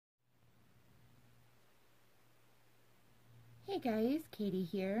Hey guys, Katie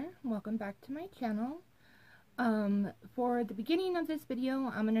here. Welcome back to my channel. For the beginning of this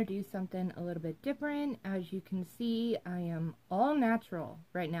video, I'm going to do something a little bit different. As you can see, I am all natural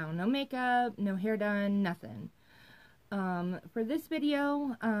right now. No makeup, no hair done, nothing. For this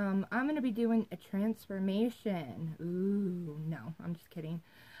video, I'm going to be doing a transformation. Ooh, no, I'm just kidding.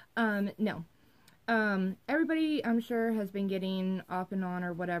 No. Everybody, I'm sure, has been getting off and on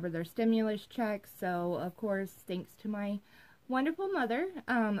or whatever their stimulus checks. So, of course, thanks to my wonderful mother,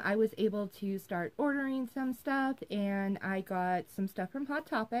 I was able to start ordering some stuff, and I got some stuff from Hot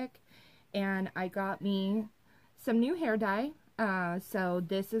Topic, and I got me some new hair dye. So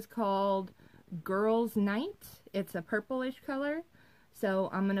this is called Girls Night. It's a purplish color. So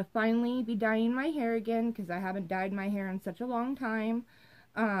I'm going to finally be dyeing my hair again, because I haven't dyed my hair in such a long time.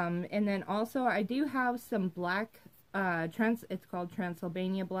 And then also I do have some black, it's called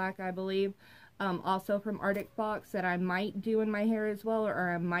Transylvania Black, I believe. Also from Arctic Fox that I might do in my hair as well,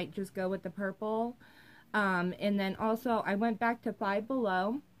 or I might just go with the purple. And then also I went back to Five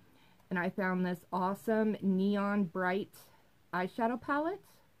Below and I found this awesome neon bright eyeshadow palette.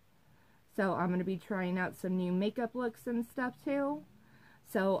 So I'm going to be trying out some new makeup looks and stuff too.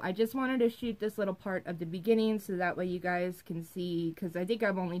 So I just wanted to shoot this little part of the beginning so that way you guys can see, because I think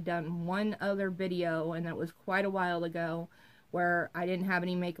I've only done one other video and that was quite a while ago, where I didn't have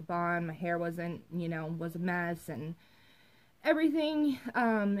any makeup on, my hair wasn't, was a mess and everything.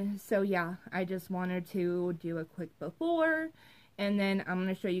 So yeah, I just wanted to do a quick before, and then I'm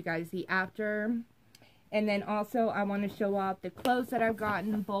going to show you guys the after. And then also I want to show off the clothes that I've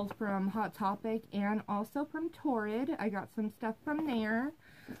gotten, both from Hot Topic and also from Torrid. I got some stuff from there.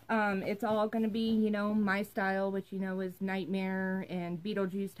 It's all going to be, my style, which, is Nightmare and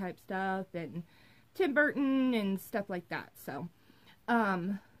Beetlejuice type stuff, and Tim Burton and stuff like that. So,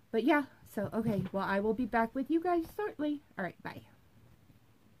 but yeah, so, okay, well, I will be back with you guys shortly. Alright, bye.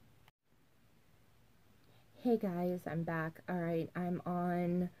 Hey guys, I'm back. Alright, I'm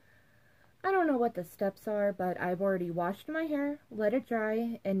on, I don't know what the steps are, but I've already washed my hair, let it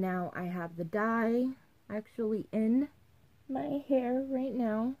dry, and now I have the dye actually in my hair right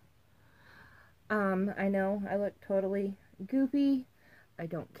now. I know I look totally goofy. I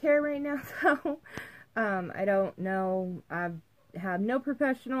don't care right now, though. I don't know. I have no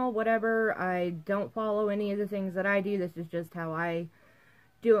professional, whatever. I don't follow any of the things that I do. This is just how I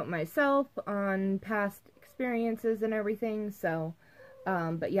do it myself on past experiences and everything. So,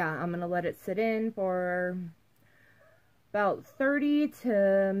 but yeah, I'm going to let it sit in for about 30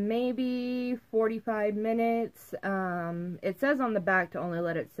 to maybe 45 minutes. It says on the back to only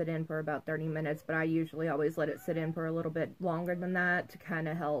let it sit in for about 30 minutes, but I usually always let it sit in for a little bit longer than that to kind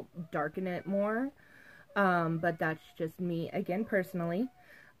of help darken it more. But that's just me, again, personally.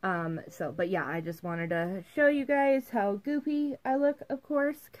 But yeah, I just wanted to show you guys how goofy I look, of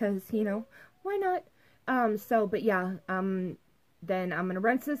course, because, why not? But yeah, then I'm going to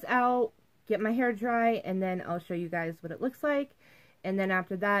rinse this out, get my hair dry, and then I'll show you guys what it looks like. And then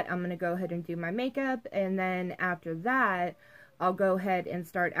after that, I'm going to go ahead and do my makeup, and then after that, I'll go ahead and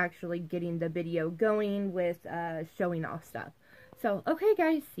start actually getting the video going with showing off stuff. So, okay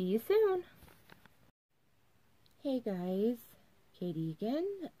guys, see you soon. Hey guys, Katie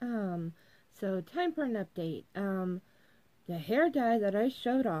again. So time for an update. The hair dye that I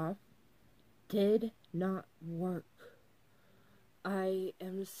showed off did not work. I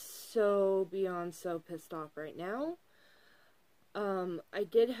am so beyond so pissed off right now. I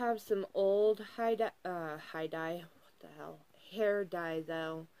did have some old hair dye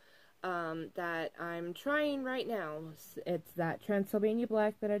though, that I'm trying right now. It's that Transylvania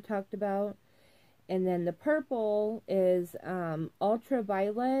Black that I talked about. And then the purple is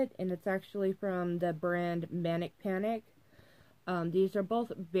ultraviolet, and it's actually from the brand Manic Panic. These are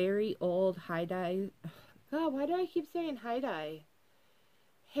both very old high dye. God, why do I keep saying high dye?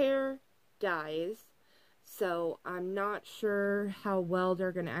 Hair dyes. So I'm not sure how well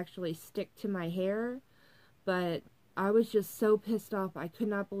they're going to actually stick to my hair. But I was just so pissed off. I could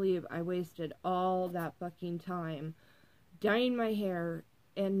not believe I wasted all that fucking time dyeing my hair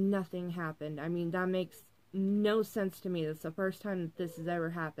and nothing happened. I mean, that makes no sense to me. That's the first time that this has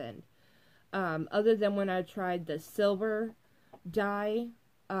ever happened. Other than when I tried the silver dye,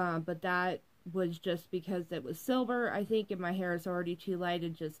 but that was just because it was silver, I think, and my hair is already too light,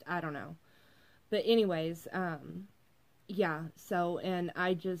 and just, I don't know. But anyways, yeah, so, and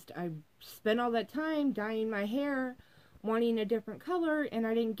I spent all that time dyeing my hair, wanting a different color, and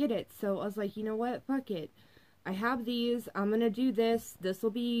I didn't get it. So I was like, you know what, fuck it. I have these, I'm gonna do this,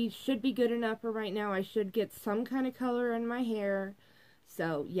 should be good enough for right now. I should get some kind of color in my hair.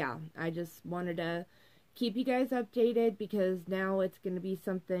 So, yeah, I just wanted to keep you guys updated, because now it's going to be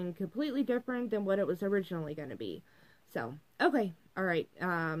something completely different than what it was originally going to be. So, okay, alright,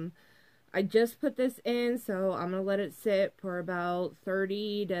 I just put this in, so I'm going to let it sit for about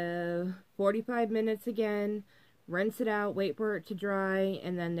 30 to 45 minutes again, rinse it out, wait for it to dry,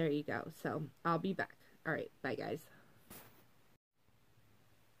 and then there you go. So, I'll be back. Alright, bye guys.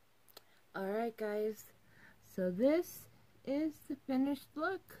 Alright guys, so this is the finished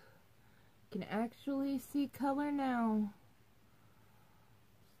look. You can actually see color now.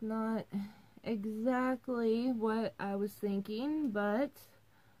 It's not exactly what I was thinking, but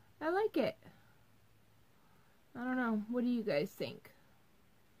I like it. I don't know, what do you guys think?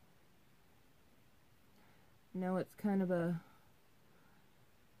 I know it's kind of a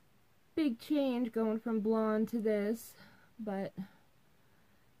big change going from blonde to this, but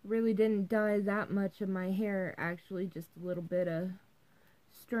really didn't dye that much of my hair, actually just a little bit of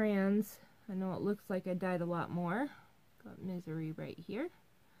strands. I know it looks like I dyed a lot more. Got Misery right here.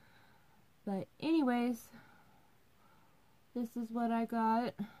 But anyways, this is what I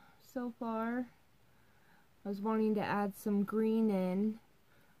got so far. I was wanting to add some green in.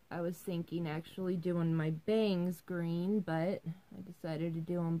 I was thinking actually doing my bangs green, but I decided to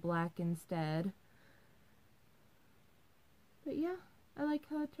do them black instead. But yeah, I like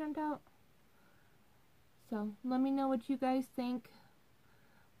how it turned out. So let me know what you guys think.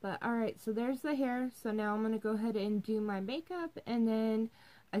 But alright, so there's the hair. So now I'm going to go ahead and do my makeup, and then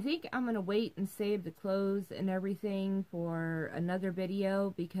I think I'm going to wait and save the clothes and everything for another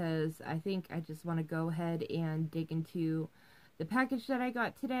video, because I think I just want to go ahead and dig into the package that I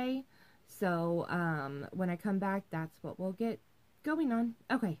got today. So when I come back, that's what we'll get going on.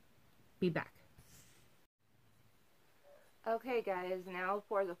 Okay, be back. Okay guys, now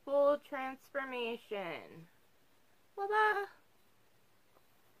for the full transformation. Voila!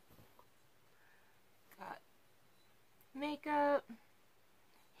 Got makeup,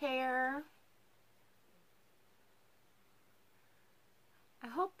 hair. I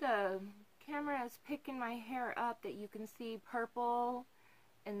hope the camera is picking my hair up, that you can see purple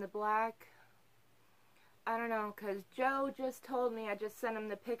and the black. I don't know, because Joe just told me, I just sent him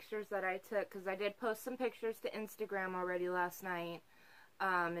the pictures that I took, because I did post some pictures to Instagram already last night.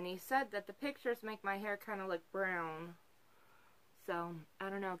 And he said that the pictures make my hair kind of look brown. So,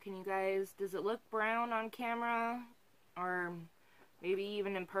 I don't know, can you guys, does it look brown on camera? Or maybe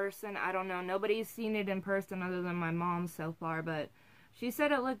even in person? I don't know. Nobody's seen it in person other than my mom so far, but she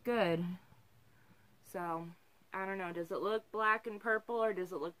said it looked good. So, I don't know. Does it look black and purple, or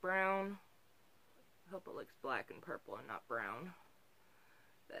does it look brown? I hope it looks black and purple and not brown.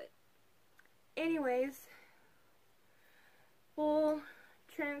 But, anyways, full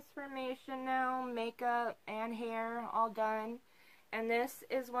transformation now. Makeup and hair all done. And this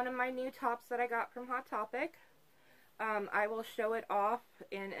is one of my new tops that I got from Hot Topic. I will show it off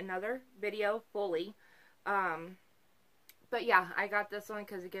in another video fully. But yeah, I got this one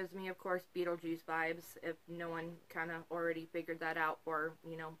because it gives me, of course, Beetlejuice vibes, if no one kind of already figured that out for,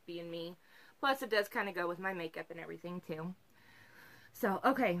 you know, being me. Plus, it does kind of go with my makeup and everything, too. So,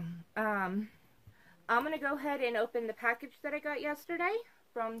 okay. I'm going to go ahead and open the package that I got yesterday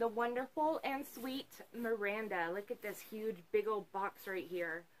from the wonderful and sweet Miranda. Look at this huge, big old box right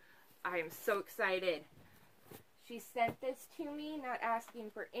here. I am so excited. She sent this to me, not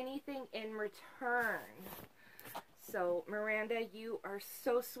asking for anything in return. So, Miranda, you are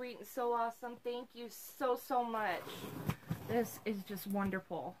so sweet and so awesome. Thank you so, so much. This is just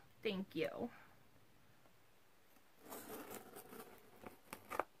wonderful. Thank you.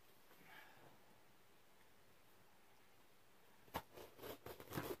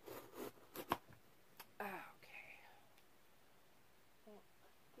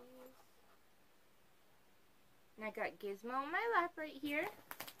 And I got Gizmo on my lap right here.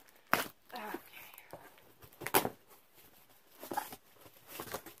 Okay.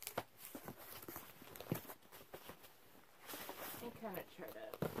 And kind of try to...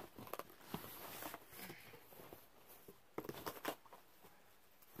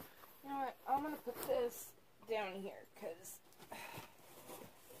 You know what? I'm going to put this down here because...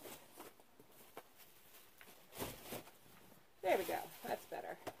 There we go. That's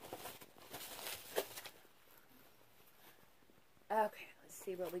better. Okay, let's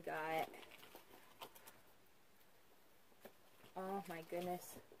see what we got. Oh my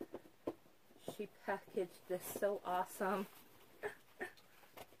goodness. She packaged this so awesome.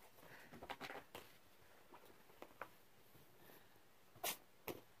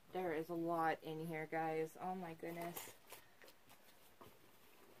 There is a lot in here, guys. Oh my goodness.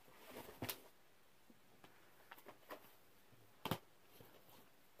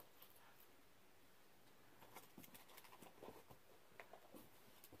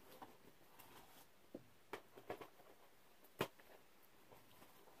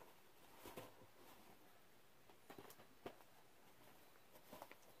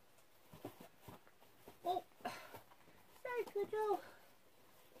 Cujo.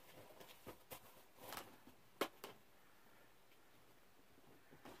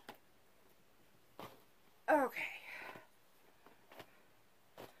 Okay.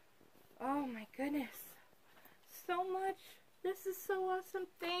 Oh my goodness. So much. This is so awesome.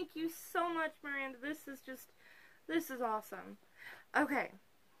 Thank you so much, Miranda. This is awesome. Okay.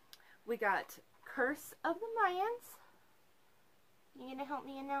 We got Curse of the Mayans. You gonna help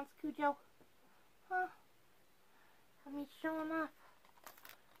me announce Cujo? Huh? Let me show him off.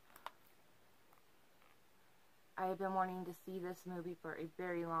 I have been wanting to see this movie for a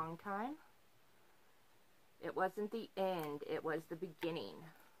very long time. It wasn't the end, it was the beginning.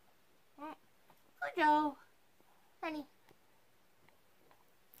 Cujo! Honey.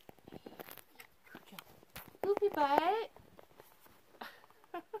 Cujo. Goofy butt.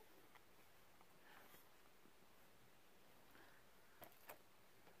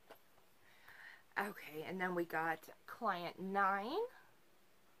 Okay, and then we got Client 9.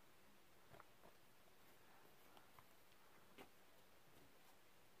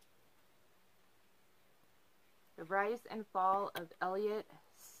 The Rise and Fall of Elliot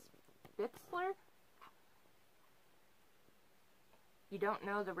Spitzler. You don't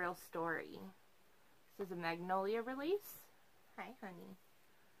know the real story. This is a Magnolia release. Hi, honey.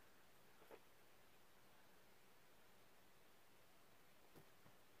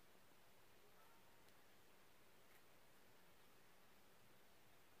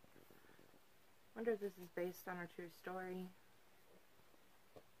 Wonder if this is based on a true story.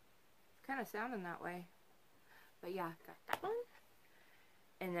 It's kind of sounding that way. But yeah, got that one.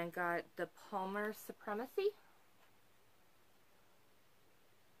 And then got The Palmer Supremacy.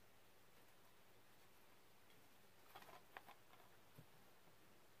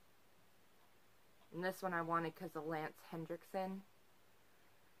 And this one I wanted because of Lance Hendrickson.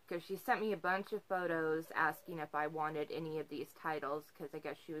 Because she sent me a bunch of photos asking if I wanted any of these titles, because I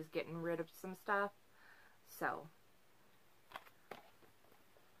guess she was getting rid of some stuff. So.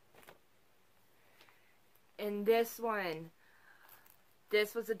 And this one,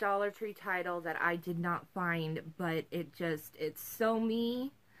 this was a Dollar Tree title that I did not find, but it's so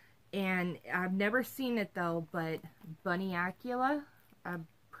me. And I've never seen it though, but Bunnyacula, I'm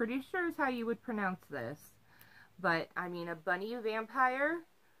pretty sure is how you would pronounce this. But, I mean, a bunny vampire.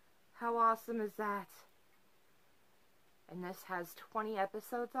 How awesome is that? And this has 20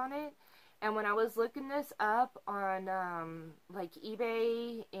 episodes on it. And when I was looking this up on, like,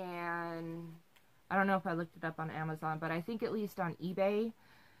 eBay, and I don't know if I looked it up on Amazon, but I think at least on eBay,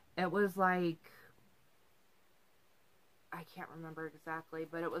 it was like, I can't remember exactly,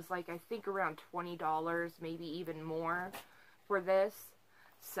 but it was like, I think around $20, maybe even more for this.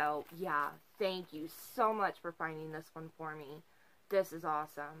 So, yeah, thank you so much for finding this one for me. This is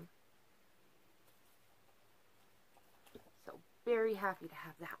awesome. So, very happy to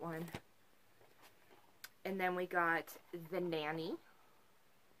have that one. And then we got The Nanny.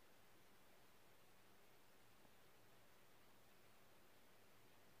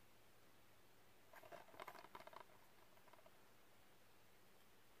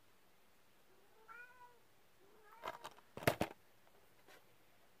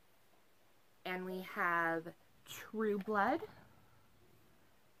 And we have True Blood.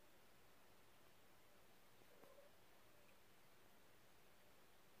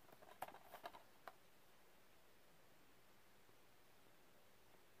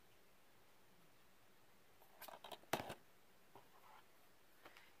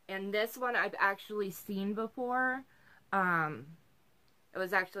 And this one I've actually seen before. It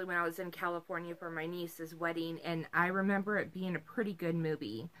was actually when I was in California for my niece's wedding, and I remember it being a pretty good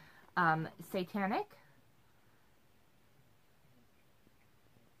movie. Satanic.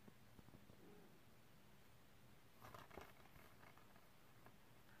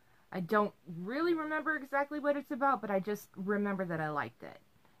 I don't really remember exactly what it's about, but I just remember that I liked it.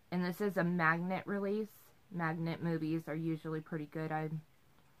 And this is a Magnet release. Magnet movies are usually pretty good,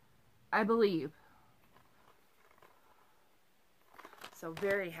 I believe. So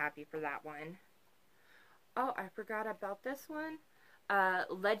very happy for that one. Oh, I forgot about this one.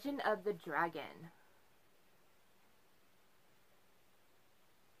 Legend of the Dragon.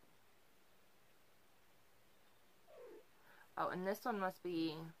 Oh, and this one must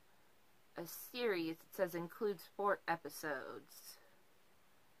be a series. It says includes 4 episodes.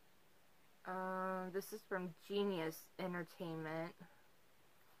 This is from Genius Entertainment.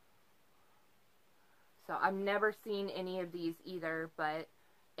 So I've never seen any of these either, but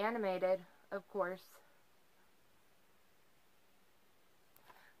animated, of course.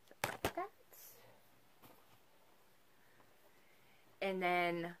 So that. And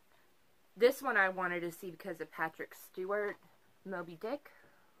then this one I wanted to see because of Patrick Stewart. Moby Dick.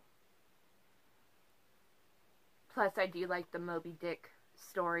 Plus, I do like the Moby Dick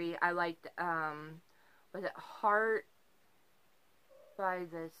story. I liked, was it Heart by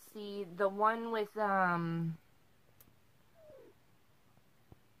the Sea? The one with,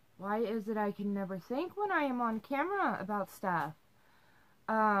 why is it I can never think when I am on camera about stuff?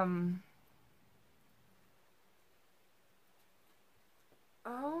 Oh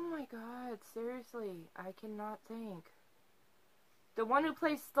my god, seriously, I cannot think. The one who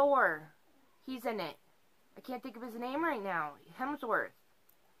plays Thor, he's in it. I can't think of his name right now. Hemsworth.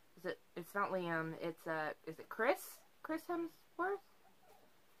 It's not Liam, is it Chris? Chris Hemsworth?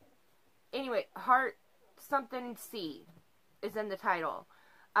 Anyway, Heart something C is in the title.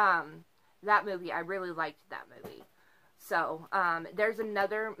 That movie, I really liked that movie. So, there's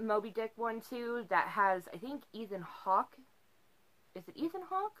another Moby Dick one too that has, I think, Ethan Hawke. Is it Ethan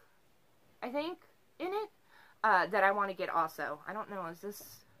Hawke? I think, in it. That I want to get also. I don't know, is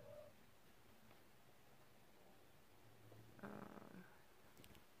this...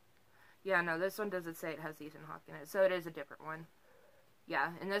 yeah, no, this one doesn't say it has Ethan Hawke in it, so it is a different one. Yeah,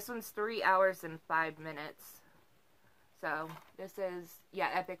 and this one's 3 hours and 5 minutes. So, this is, yeah,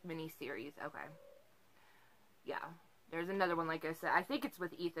 epic mini-series. Okay. Yeah, there's another one, like I said. I think it's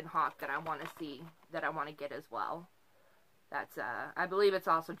with Ethan Hawke that I want to see, that I want to get as well. That's, I believe it's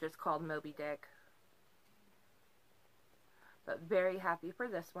also just called Moby Dick. But very happy for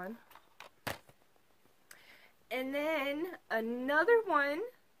this one. And then, another one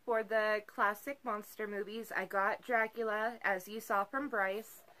for the classic monster movies. I got Dracula, as you saw from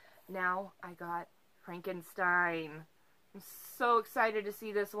Bryce. Now, I got Frankenstein. I'm so excited to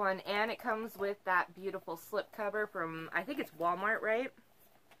see this one. And it comes with that beautiful slipcover from, I think it's Walmart, right?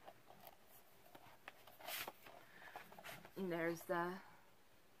 And there's the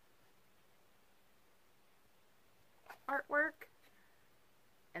artwork.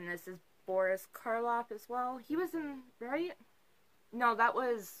 And this is Boris Karloff as well. He was in, right? No, that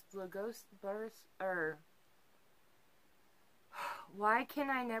was Lagos, Boris, or... Why can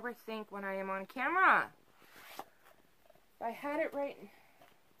I never think when I am on camera? If I had it right...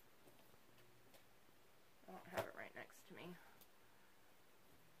 I don't have it right next to me.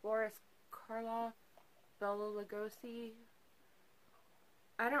 Boris Karloff, Bela Lugosi.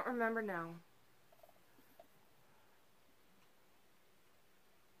 I don't remember now.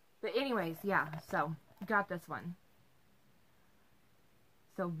 But anyways, yeah, so, got this one.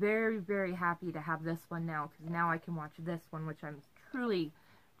 So very, very happy to have this one now, because now I can watch this one, which I'm truly,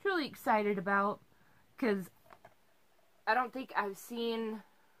 truly excited about, because I don't think I've seen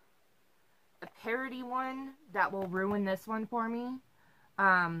a parody one that will ruin this one for me.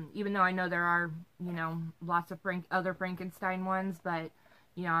 Even though I know there are, you know, lots of other Frankenstein ones, but,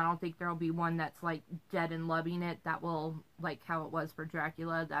 you know, I don't think there'll be one that's, like, dead and loving it that will, like how it was for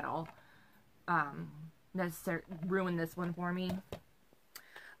Dracula, that'll, necessarily ruin this one for me.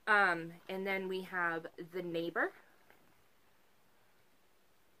 And then we have The Neighbor,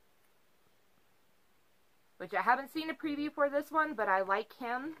 which I haven't seen a preview for this one, but I like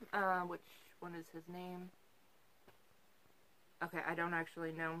him. Which one is his name? Okay, I don't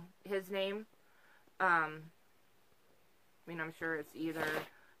actually know his name. I mean, I'm sure it's either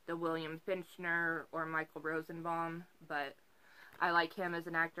the William Finchner or Michael Rosenbaum, but I like him as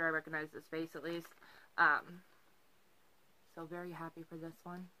an actor. I recognize his face at least. So very happy for this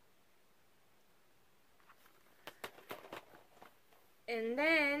one. And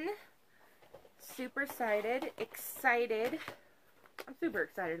then, super excited. I'm super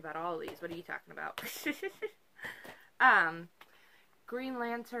excited about all of these. What are you talking about? Green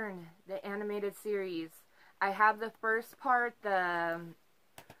Lantern, the animated series. I have the first part, I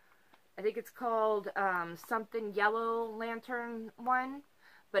think it's called something Yellow Lantern one,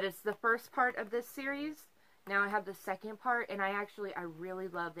 but it's the first part of this series. Now I have the second part, and I really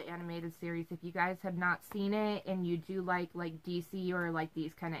love the animated series. If you guys have not seen it, and you do like DC or like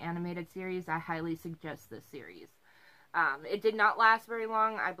these kind of animated series, I highly suggest this series. It did not last very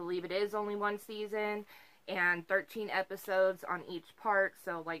long. I believe it is only one season, and 13 episodes on each part,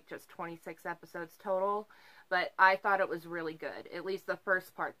 so like just 26 episodes total. But I thought it was really good, at least the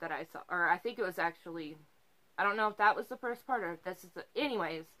first part that I saw, or I think it was actually, I don't know if that was the first part, or if this is the,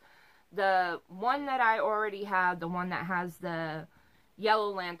 anyways, the one that I already had, the one that has the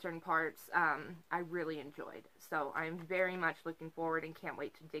Yellow Lantern parts, I really enjoyed. So I'm very much looking forward and can't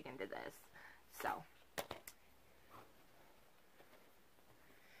wait to dig into this. So.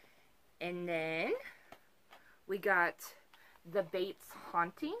 And then we got The Bates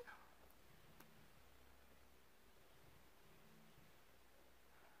Haunting.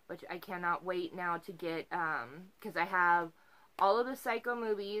 Which I cannot wait now to get, because I have all of the Psycho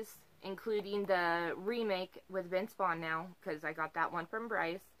movies, including the remake with Vince Vaughn now, because I got that one from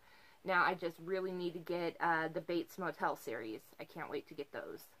Bryce. Now I just really need to get the Bates Motel series. I can't wait to get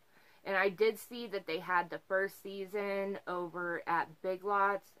those. And I did see that they had the first season over at Big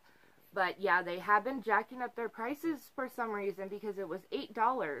Lots. But yeah, they have been jacking up their prices for some reason because it was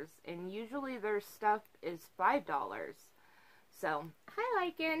 $8. And usually their stuff is $5. So, hi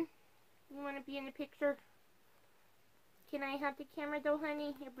Lycan. You want to be in the picture? Can I have the camera though,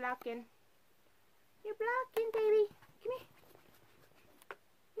 honey? You're blocking. You're blocking, baby. Come here.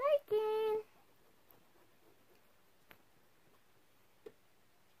 Lycan.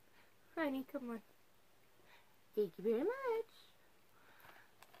 Honey, come on. Thank you very much.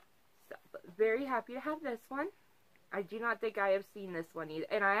 So, but very happy to have this one. I do not think I have seen this one either.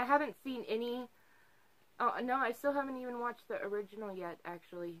 And I haven't seen any... Oh, no, I still haven't even watched the original yet,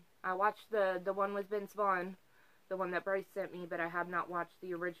 actually. I watched the one with Vince Vaughn, the one that Bryce sent me, but I have not watched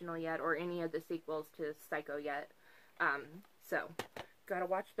the original yet, or any of the sequels to Psycho yet. So, gotta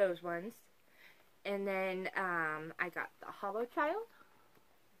watch those ones. And then, I got The Hollow Child.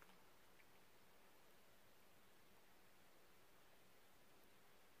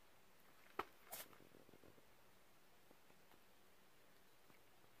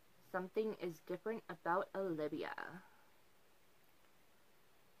 Something is different about Olivia.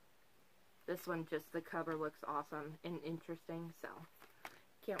 This one, just the cover looks awesome and interesting, so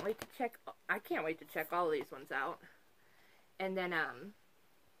can't wait to check. I can't wait to check all these ones out. And then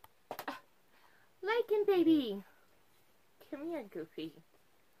Lycan baby, come here, Goofy.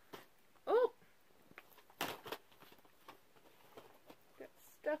 Oh, got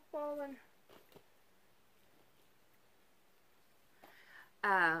stuff falling.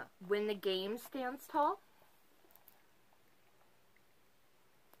 When the Game Stands Tall,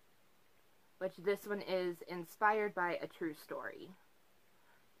 which this one is inspired by a true story.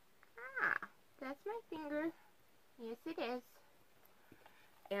 Ah, that's my finger. Yes, it is.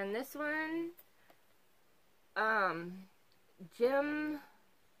 And this one, Jim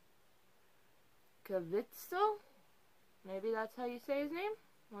Caviezel, maybe that's how you say his name.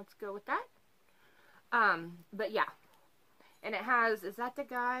 Let's go with that. But yeah. And it has, is that the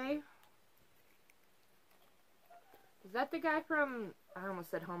guy from, I almost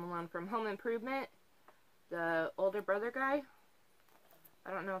said Home Alone, from Home Improvement? The older brother guy?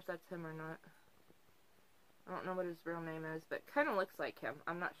 I don't know if that's him or not. I don't know what his real name is, but kind of looks like him.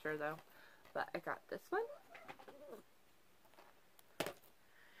 I'm not sure though. But I got this one.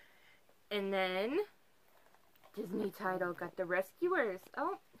 And then, Disney title, got The Rescuers.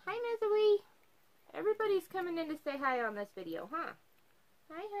 Oh, hi Misery. Everybody's coming in to say hi on this video, huh?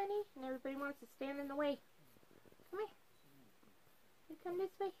 Hi, honey. And everybody wants to stand in the way. Come here. You come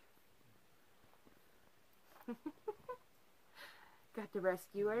this way. Got The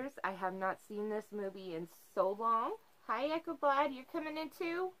Rescuers. I have not seen this movie in so long. Hi, Echo Blad. You're coming in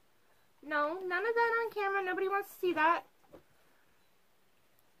too? No, none of that on camera. Nobody wants to see that.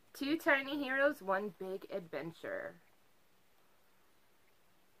 Two tiny heroes, one big adventure.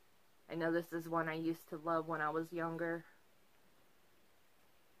 I know this is one I used to love when I was younger.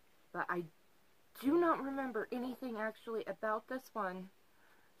 But I do not remember anything actually about this one.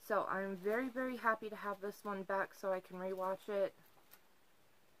 So I'm very, very happy to have this one back so I can rewatch it.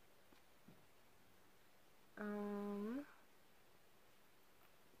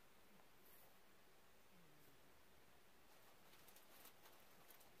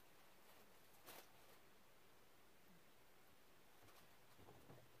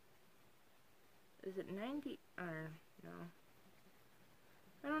 Is it 90? No.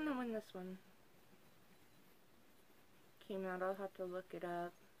 I don't know when this one came out. I'll have to look it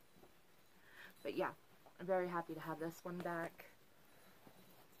up. But yeah, I'm very happy to have this one back.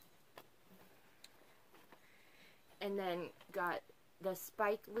 And then got the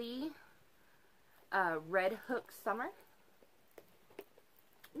Spike Lee Red Hook Summer.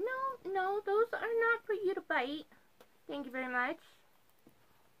 No, those are not for you to bite. Thank you very much.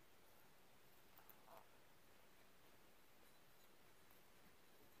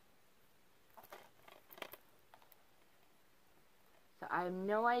 So I have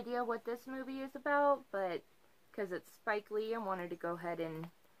no idea what this movie is about, but because it's Spike Lee, I wanted to go ahead and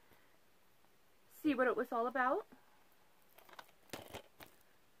see what it was all about.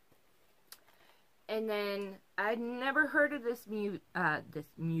 And then I'd never heard of this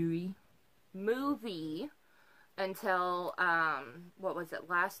movie until what was it,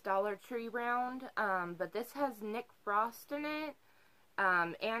 last Dollar Tree round. But this has Nick Frost in it,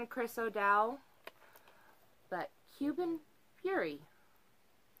 and Chris O'Dowd. But Cuban Fury.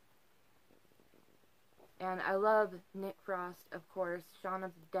 And I love Nick Frost, of course, Shaun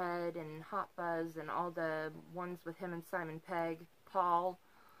of the Dead, and Hot Fuzz, and all the ones with him and Simon Pegg, Paul,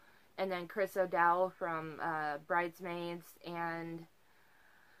 and then Chris O'Dowd from Bridesmaids, and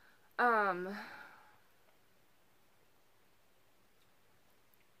I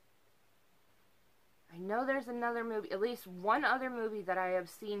know there's another movie, at least one other movie that I have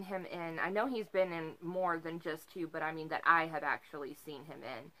seen him in. I know he's been in more than just two, but I mean that I have actually seen him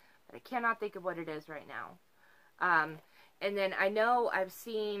in. But I cannot think of what it is right now. And then I know I've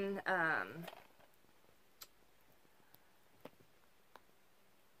seen,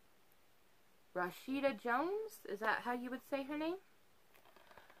 Rashida Jones? Is that how you would say her name?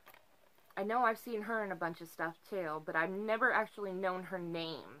 I know I've seen her in a bunch of stuff too, but I've never actually known her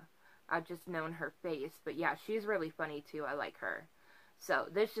name. I've just known her face. But yeah, she's really funny too. I like her. So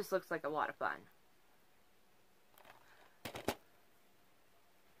this just looks like a lot of fun.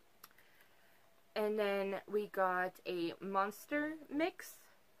 And then we got a monster mix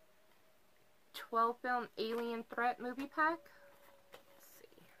 12 film alien threat movie pack. Let's see.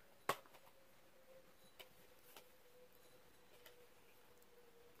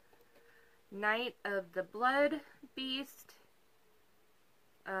 Night of the Blood Beast,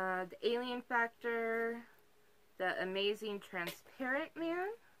 The Alien Factor, The Amazing Transparent Man,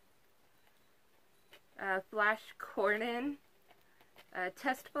 Flash Gordon,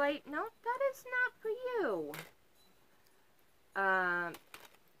 Test Flight. No, that is not for you.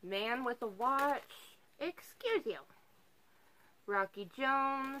 Man with a Watch. Excuse you. Rocky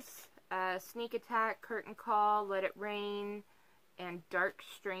Jones, Sneak Attack, Curtain Call, Let It Rain, and Dark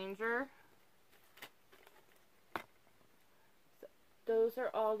Stranger. So those are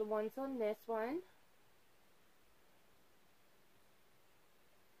all the ones on this one.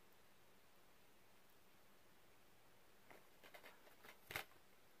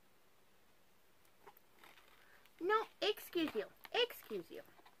 No, excuse you. Excuse you.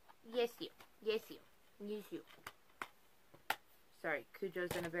 Yes, you. Yes, you. Yes, you. Sorry,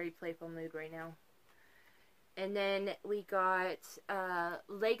 Cujo's in a very playful mood right now. And then we got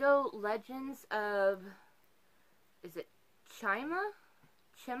Lego Legends of... Is it Chima?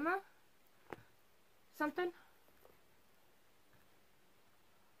 Something?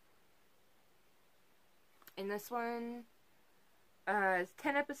 And this one is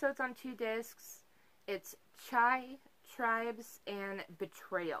 10 episodes on 2 discs. It's Chai, Tribes, and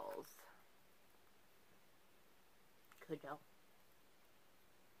Betrayals. Cujo.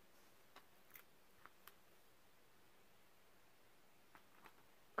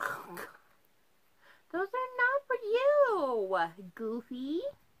 Those are not for you, Goofy.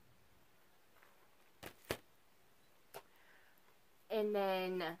 And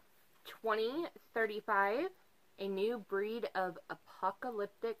then 2035, a new breed of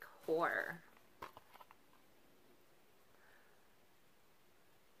apocalyptic horror.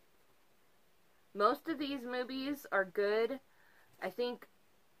 Most of these movies are good. I think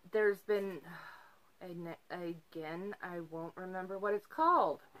there's been, again, I won't remember what it's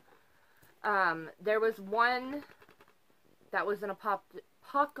called. There was one that was an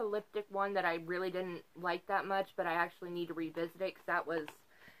apocalyptic one that I really didn't like that much, but I actually need to revisit it because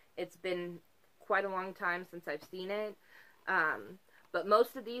it's been quite a long time since I've seen it. But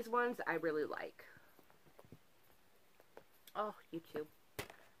most of these ones I really like. Oh, YouTube.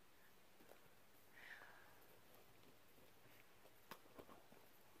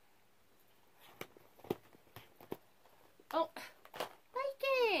 Oh,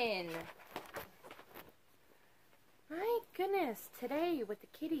 bacon! My goodness, today with the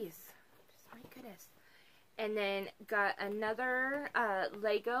kitties. Just my goodness. And then got another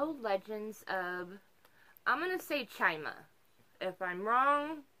Lego Legends of, I'm going to say Chima. If I'm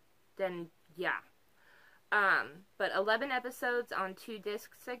wrong, then yeah. But 11 episodes on 2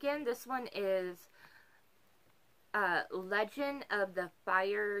 discs again. This one is Legend of the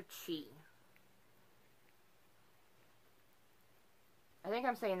Fire Chi. I think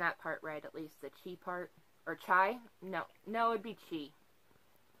I'm saying that part right, at least the chi part. Or chai? No, it'd be chi.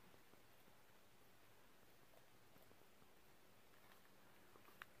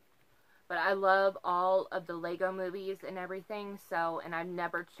 But I love all of the Lego movies and everything, so, and I've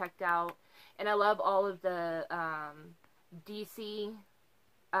never checked out. And I love all of the DC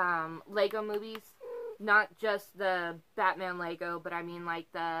Lego movies. Not just the Batman Lego, but I mean like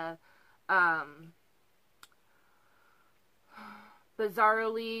the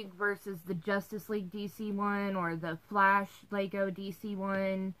Bizarro League versus the Justice League DC one, or the Flash Lego DC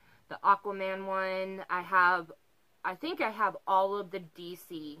one, the Aquaman one. I think I have all of the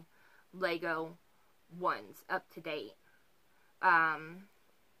DC Lego ones up to date.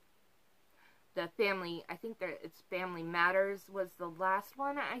 the family, I think it's Family Matters was the last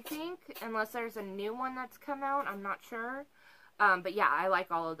one, I think, unless there's a new one that's come out, I'm not sure. But yeah, I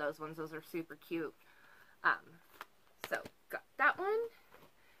like all of those ones. Those are super cute. So got that one.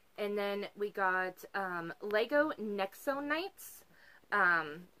 And then we got Lego Nexo Knights,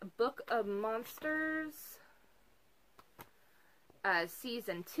 Book of Monsters,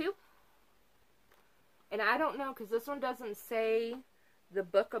 Season 2. And I don't know, because this one doesn't say the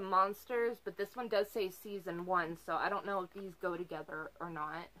Book of Monsters, but this one does say Season 1, so I don't know if these go together or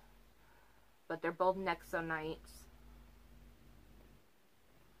not. But they're both Nexo Knights.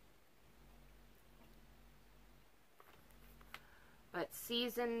 But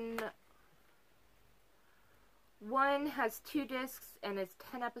Season 1 has 2 discs and is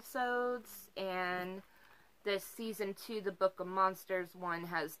 10 episodes, and this Season 2, the Book of Monsters one,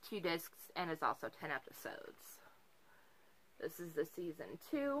 has 2 discs and is also 10 episodes. This is the Season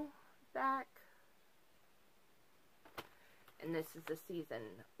 2 back, and this is the Season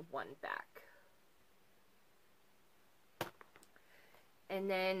 1 back. And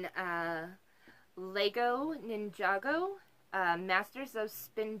then Lego Ninjago, Masters of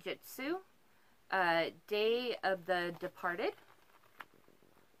Spinjitzu, Day of the Departed.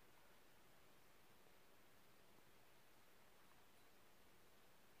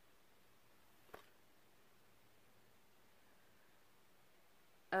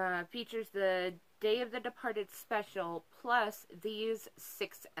 Features the Day of the Departed special plus these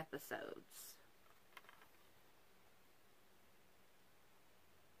 6 episodes.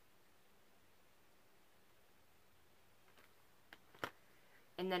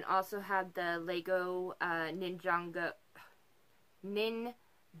 And then also have the Lego Ninjago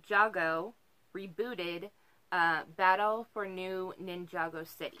rebooted Battle for New Ninjago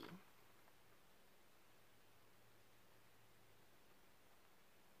City.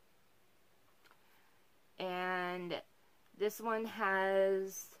 And this one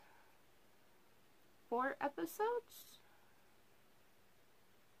has 4 episodes.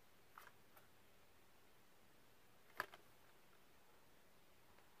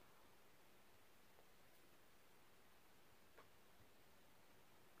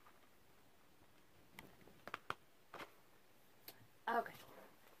 Okay,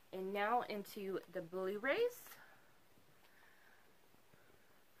 and now into the Blu-rays.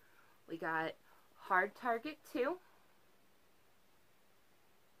 We got Hard Target 2.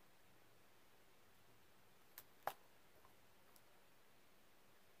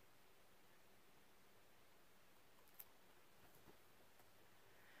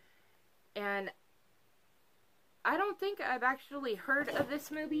 And I don't think I've actually heard of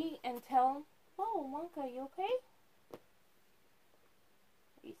this movie until... Oh, Wonka, you okay?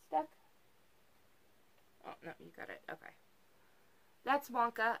 Are you stuck? Oh, no, you got it. Okay. That's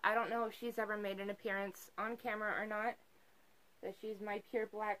Wonka. I don't know if she's ever made an appearance on camera or not. But she's my pure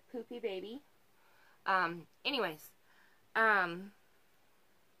black poopy baby. Anyways. I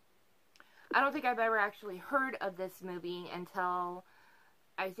don't think I've ever actually heard of this movie until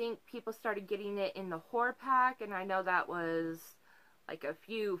I think people started getting it in the horror pack. And I know that was like a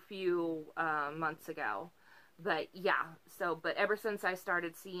few months ago. But yeah, but ever since I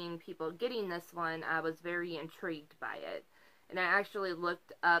started seeing people getting this one, I was very intrigued by it. And I actually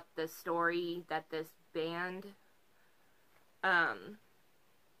looked up the story that this band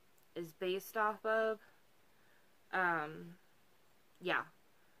is based off of. Yeah.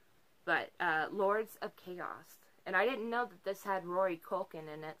 But Lords of Chaos. And I didn't know that this had Rory Culkin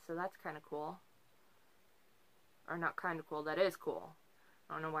in it, so that's kind of cool. Or not kind of cool, that is cool.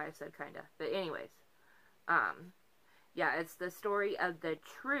 I don't know why I said kind of. But anyways. Yeah, it's the story of the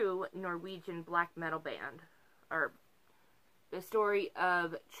true Norwegian black metal band. Or, the story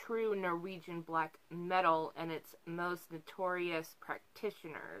of true Norwegian black metal and its most notorious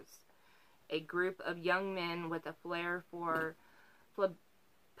practitioners. A group of young men with a flair for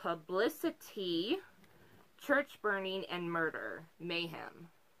publicity, church burning, and murder. Mayhem.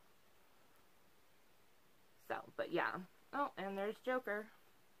 So, but yeah. Oh, and there's Joker.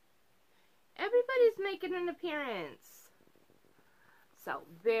 Everybody's making an appearance. So,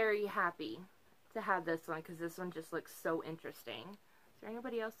 very happy to have this one, because this one just looks so interesting. Is there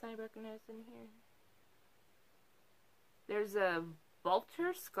anybody else I recognize in here? There's a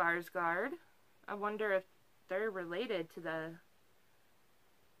Vulture Skarsgård. I wonder if they're related to the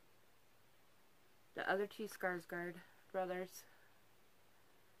other 2 Skarsgård brothers.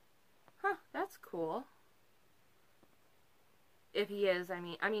 Huh, that's cool. If he is, I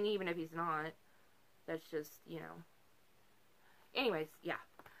mean, even if he's not, that's just, you know. Anyways, yeah,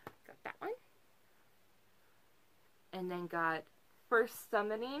 got that one. And then got First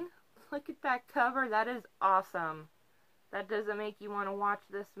Summoning, Look at that cover. That is awesome. That doesn't make you want to watch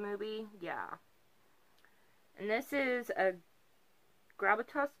this movie? Yeah. And this is a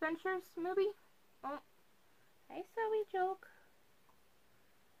Gravitas Ventures movie. Oh, hey, Zoe joke.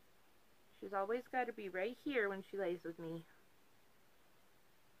 She's always got to be right here when she lays with me.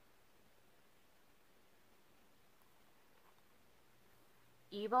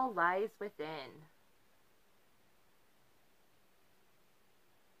 Evil lies within.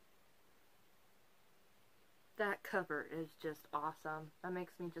 That cover is just awesome. That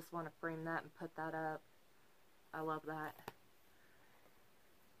makes me just want to frame that and put that up. I love that.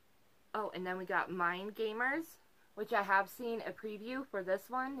 Oh, and then we got Mind Gamers, which I have seen a preview for this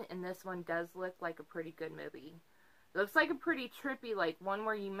one, and this one does look like a pretty good movie. It looks like a pretty trippy, like one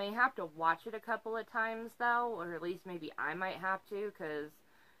where you may have to watch it a couple of times, though, or at least maybe I might have to, because,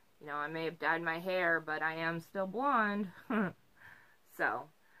 you know, I may have dyed my hair, but I am still blonde. So,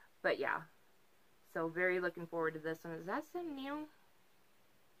 but yeah. So, very looking forward to this one. Is that Sam Neill?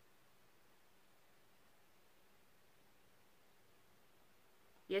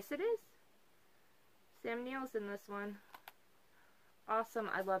 Yes, it is. Sam Neill's in this one. Awesome.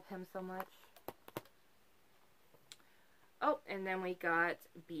 I love him so much. Oh, and then we got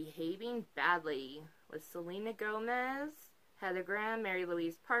Behaving Badly with Selena Gomez, Heather Graham, Mary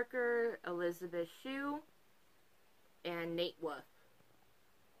Louise Parker, Elizabeth Shue, and Nate Wolff.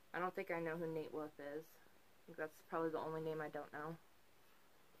 I don't think I know who Nate Wolff is. I think that's probably the only name I don't know.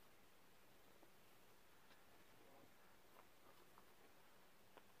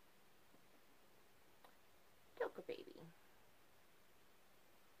 Joker Baby.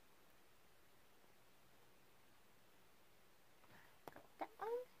 Got that one.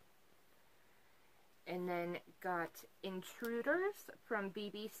 And then got Intruders from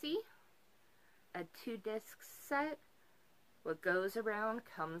BBC. A 2-disc set. What goes around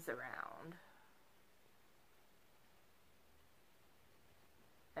comes around.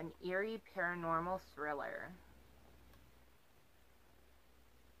 An eerie paranormal thriller.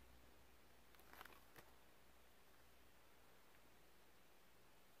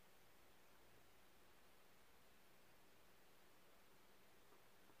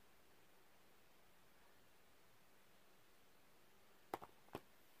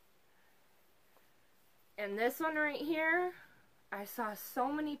 And this one right here, I saw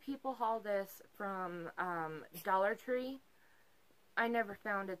so many people haul this from Dollar Tree. I never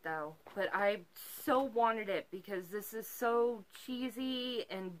found it though, but I so wanted it because this is so cheesy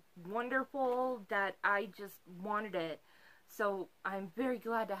and wonderful that I just wanted it. So I'm very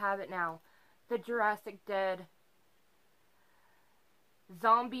glad to have it now. The Jurassic Dead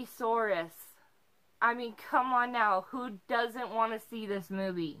Zombiesaurus. I mean, come on now. Who doesn't want to see this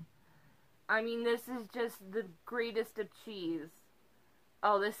movie? I mean, this is just the greatest of cheese.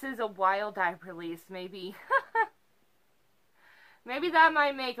 Oh, this is a Wild Eye release, maybe. Maybe that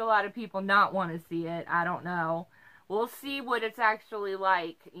might make a lot of people not want to see it. I don't know. We'll see what it's actually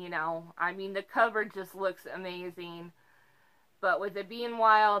like, you know. I mean, the cover just looks amazing. But with it being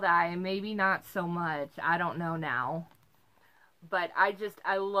Wild Eye, maybe not so much. I don't know now. But I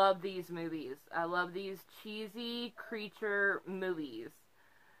love these movies. I love these cheesy creature movies.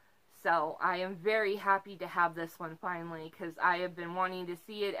 So I am very happy to have this one finally, because I have been wanting to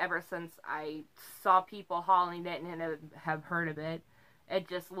see it ever since I saw people hauling it and have heard of it. It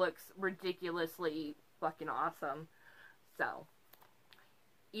just looks ridiculously fucking awesome. So,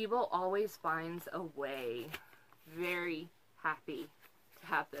 evil always finds a way. Very happy to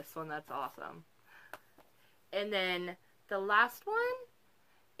have this one. That's awesome. And then the last one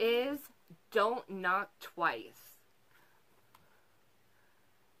is Don't Knock Twice.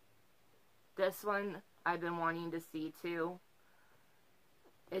 This one I've been wanting to see too.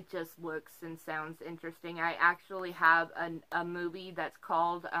 It just looks and sounds interesting. I actually have a movie that's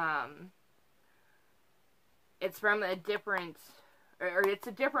called, it's from a different, or it's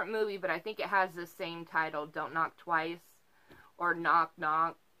a different movie, but I think it has the same title, Don't Knock Twice, or Knock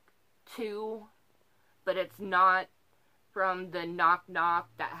Knock 2, but it's not from the Knock Knock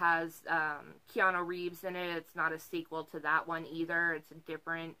that has Keanu Reeves in it. It's not a sequel to that one either. It's a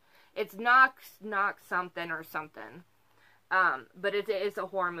different, it's Knock something or something. But it is a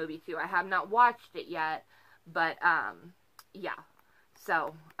horror movie too. I have not watched it yet, but yeah.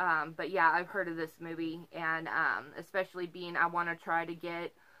 So, but yeah, I've heard of this movie, and especially being I want to try to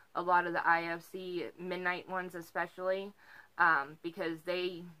get a lot of the IFC Midnight ones, especially because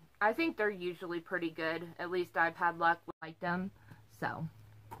I think they're usually pretty good. At least I've had luck with like them. So,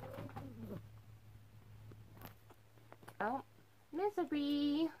 oh,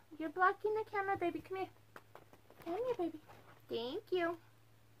 Misery, you're blocking the camera, baby. Come here. Come here, baby. Thank you.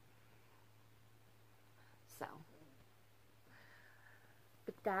 So,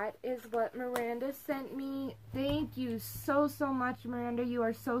 but that is what Miranda sent me. Thank you so much, Miranda. You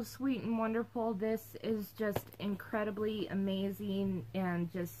are so sweet and wonderful. This is just incredibly amazing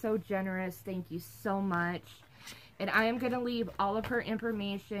and just so generous. Thank you so much. And I am going to leave all of her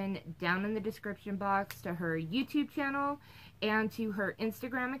information down in the description box to her YouTube channel and to her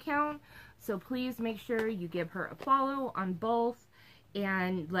Instagram account. So please make sure you give her a follow on both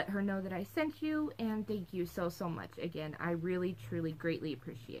and let her know that I sent you. And thank you so much. Again, I really, truly, greatly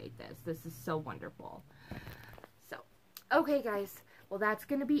appreciate this. This is so wonderful. So, okay guys. Well, that's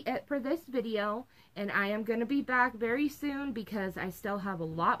going to be it for this video, and I am going to be back very soon because I still have a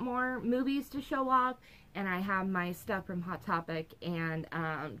lot more movies to show off, and I have my stuff from Hot Topic and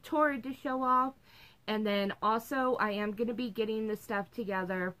Torrid to show off, and then also I am going to be getting the stuff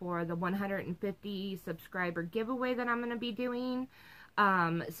together for the 150 subscriber giveaway that I'm going to be doing,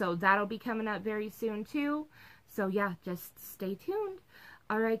 so that'll be coming up very soon too, so yeah, just stay tuned.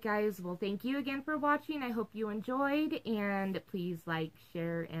 Alright guys, well thank you again for watching. I hope you enjoyed, and please like,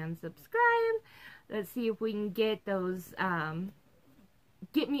 share, and subscribe. Let's see if we can get those,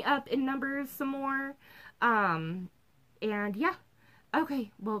 get me up in numbers some more. And yeah.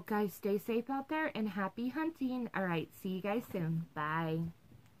 Okay, well guys, stay safe out there and happy hunting. Alright, see you guys soon. Bye.